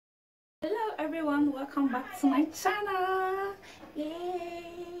Hello everyone, welcome back to my channel.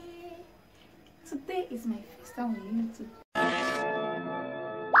 Yay! Today is my first time on YouTube.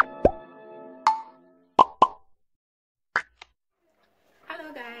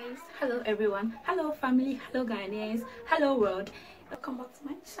 Hello guys, hello everyone, hello family, hello Ghanaians, hello world. Welcome back to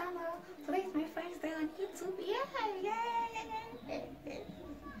my channel. Today is my first day on YouTube. Yay!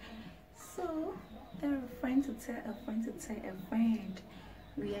 So tell a friend to tell a friend to tell a friend.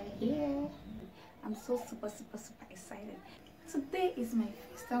 We are here. I'm so super excited. Today is my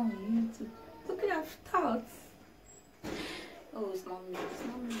first time on YouTube. Look at thoughts. Oh, it's not me. It's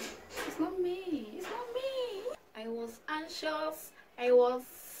not me. It's not me. It's not me. I was anxious. I was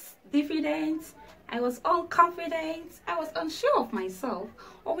diffident. I was unconfident. I was unsure of myself.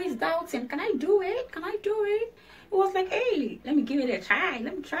 Always doubting. Can I do it? Can I do it? It was like, hey, let me give it a try.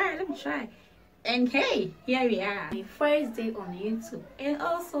 Let me try. And hey, here we are, my first day on YouTube and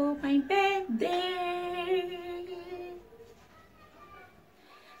also my birthday.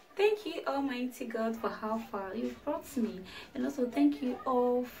 Thank you, Almighty God, for how far you've brought me, and also thank you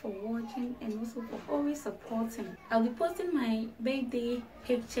all for watching and also for always supporting. I'll be posting my birthday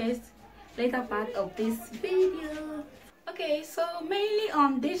pictures later part of this video. Okay, so mainly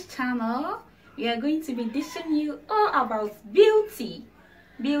on this channel we are going to be dishing you all about beauty,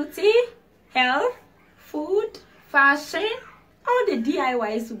 health, food, fashion. All the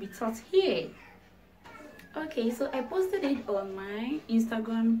DIYs will be taught here. Okay, so I posted it on my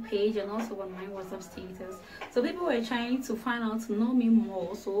Instagram page and also on my WhatsApp status. So people were trying to find out to know me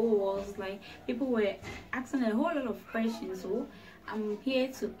more. So it was like people were asking a whole lot of questions. So I'm here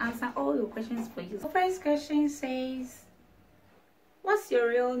to answer all your questions for you. The first question says, what's your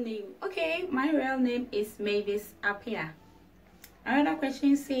real name? Okay, my real name is Mavis up here. Another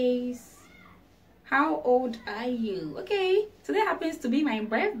question says, how old are you? Okay, today happens to be my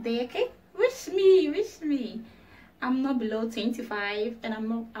birthday. Okay, wish me. I'm not below 25 and I'm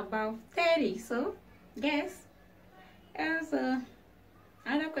not above 30. So yes. And so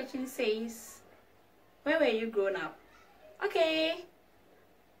another question says, where were you growing up? Okay,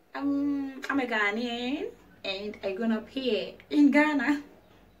 I'm a Ghanaian and I grew up here in Ghana.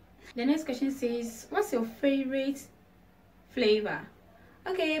 The next question says, what's your favorite flavor?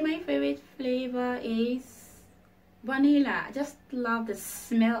 Okay, my favorite flavor is vanilla. I just love the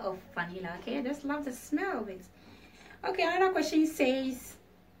smell of vanilla. Okay, I just love the smell of it. Okay, another question says,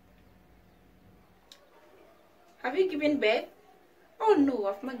 have you given birth? Oh no,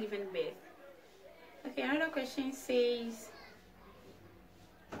 I've not given birth. Okay, another question says,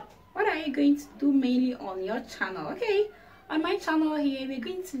 what are you going to do mainly on your channel? Okay, on my channel here we're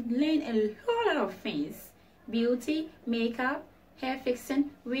going to learn a whole lot of things: beauty, makeup, hair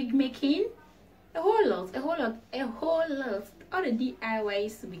fixing, wig making, a whole lot. All the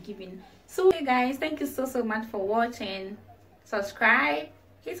DIYs to be given. So hey guys, thank you so much for watching. Subscribe,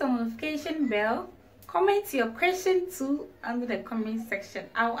 hit the notification bell, comment your question too under the comment section.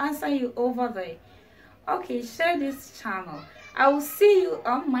 I'll answer you over there. Okay, share this channel. I will see you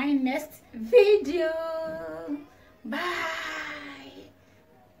on my next video. Bye.